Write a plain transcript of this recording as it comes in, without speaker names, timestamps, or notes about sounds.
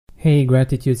Hey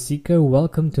Gratitude Seeker,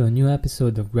 welcome to a new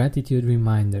episode of Gratitude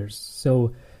Reminders.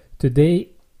 So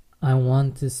today I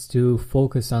want us to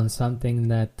focus on something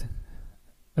that,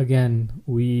 again,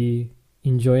 we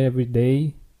enjoy every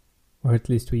day, or at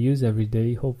least we use every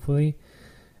day, hopefully,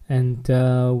 and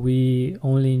we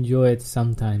only enjoy it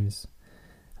sometimes.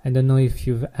 I don't know if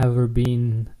you've ever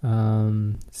been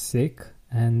sick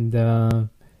and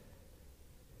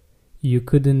you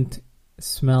couldn't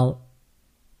smell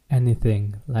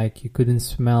anything, like you couldn't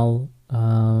smell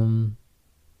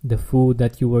the food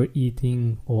that you were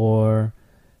eating, or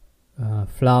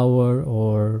flour,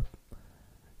 or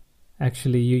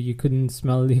actually you couldn't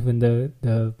smell even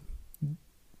the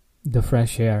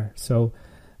fresh air. So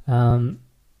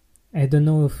I don't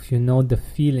know if you know the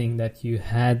feeling that you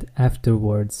had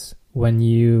afterwards when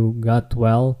you got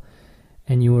well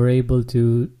and you were able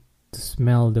to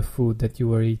smell the food that you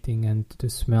were eating and to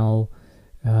smell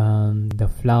the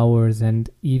flowers, and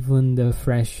even the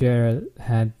fresh air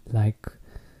had like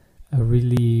a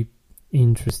really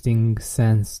interesting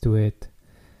sense to it.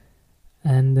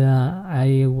 And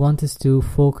I want us to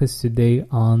focus today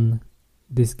on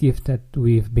this gift that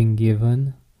we've been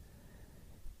given,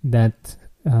 that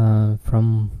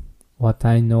from what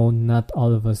I know not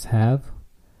all of us have,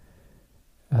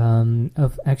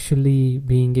 of actually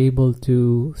being able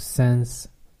to sense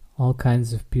all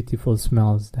kinds of beautiful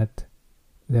smells that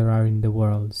there are in the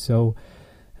world. So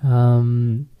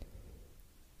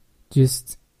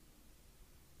just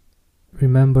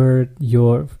remember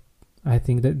I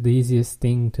think that the easiest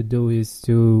thing to do is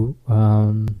to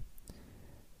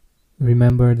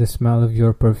remember the smell of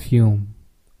your perfume.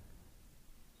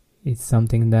 It's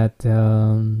something that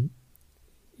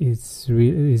is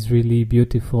really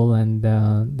beautiful, and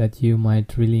that you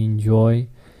might really enjoy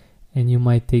and you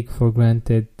might take for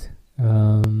granted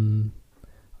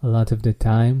a lot of the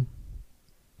time.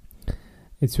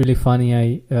 It's really funny.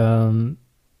 I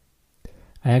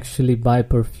actually buy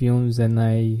perfumes, and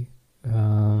I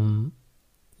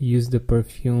use the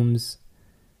perfumes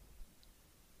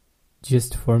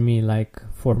just for me, like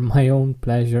for my own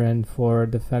pleasure, and for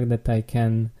the fact that I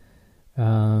can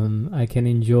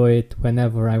enjoy it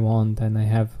whenever I want, and I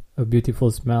have a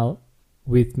beautiful smell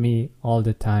with me all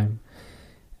the time.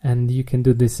 And you can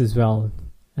do this as well,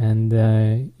 and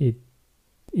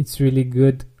it's really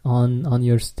good on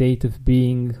your state of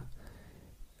being.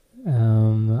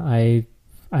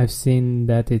 I've seen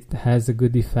that it has a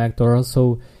good effect. Or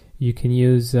also you can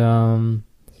use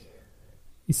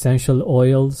essential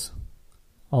oils.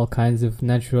 All kinds of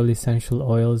natural essential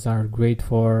oils are great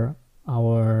for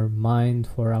our mind,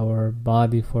 for our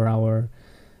body, for our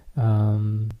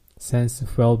sense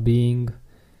of well-being.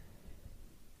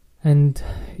 And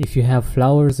if you have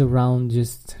flowers around,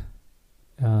 just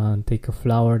take a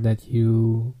flower that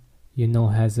you know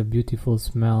has a beautiful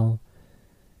smell,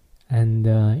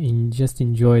 and just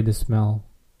enjoy the smell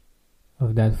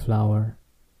of that flower.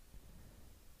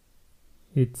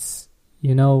 It's,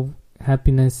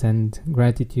 happiness and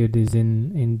gratitude is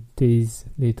in these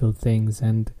little things,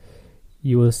 and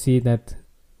you will see that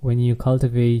when you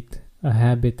cultivate a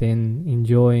habit in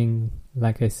enjoying,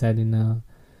 like I said in a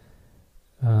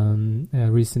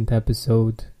recent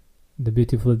episode, the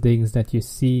beautiful things that you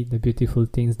see, the beautiful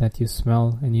things that you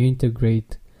smell, and you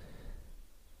integrate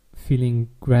feeling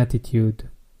gratitude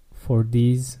for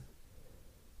these,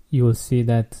 you will see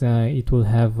that it will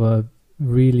have a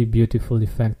really beautiful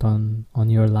effect on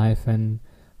your life, and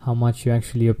how much you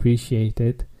actually appreciate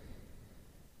it.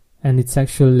 And it's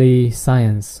actually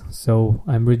science. So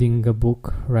I'm reading a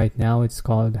book right now. It's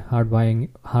called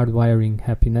Hardwiring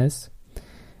Happiness,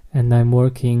 and I'm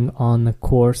working on a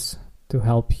course to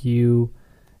help you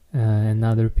and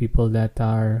other people that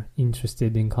are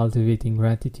interested in cultivating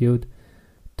gratitude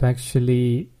to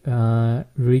actually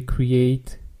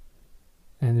recreate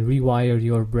and rewire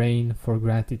your brain for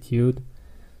gratitude,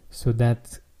 so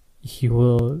that you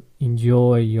will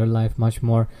enjoy your life much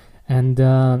more. And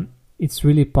it's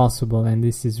really possible, and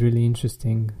this is really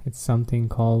interesting. It's something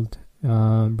called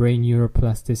brain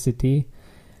neuroplasticity,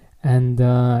 and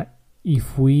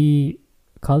if we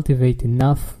cultivate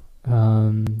enough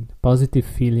positive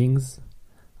feelings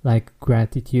like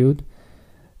gratitude,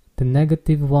 the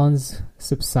negative ones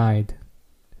subside,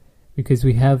 because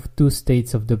we have two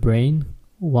states of the brain.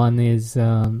 One is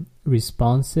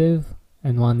responsive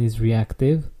and one is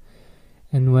reactive.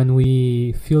 And when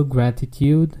we feel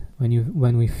gratitude,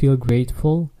 when we feel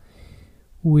grateful,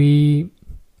 we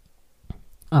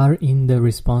are in the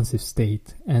responsive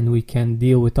state, and we can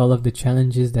deal with all of the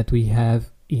challenges that we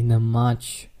have in a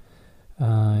much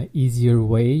easier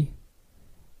way.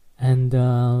 And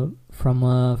from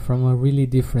a really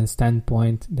different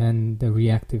standpoint than the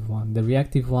reactive one. The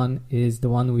reactive one is the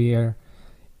one we are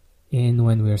in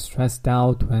when we are stressed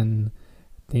out, when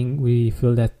we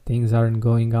feel that things aren't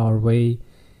going our way,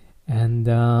 and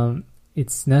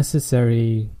it's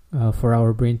necessary for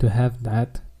our brain to have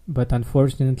that. But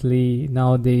unfortunately,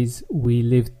 nowadays we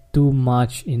live too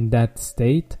much in that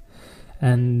state,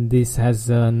 and this has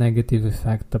a negative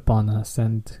effect upon us.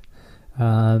 And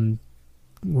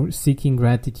seeking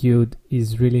gratitude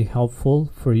is really helpful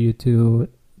for you to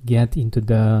get into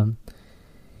the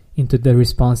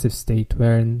responsive state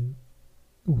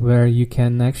where you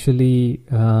can actually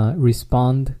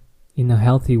respond in a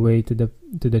healthy way to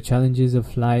the challenges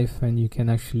of life, and you can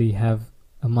actually have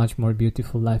a much more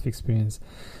beautiful life experience.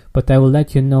 But I will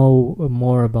let you know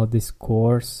more about this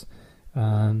course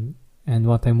and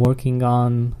what I'm working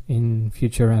on in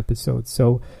future episodes.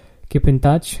 So keep in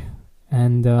touch,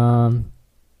 and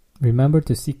remember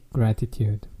to seek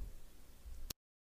gratitude.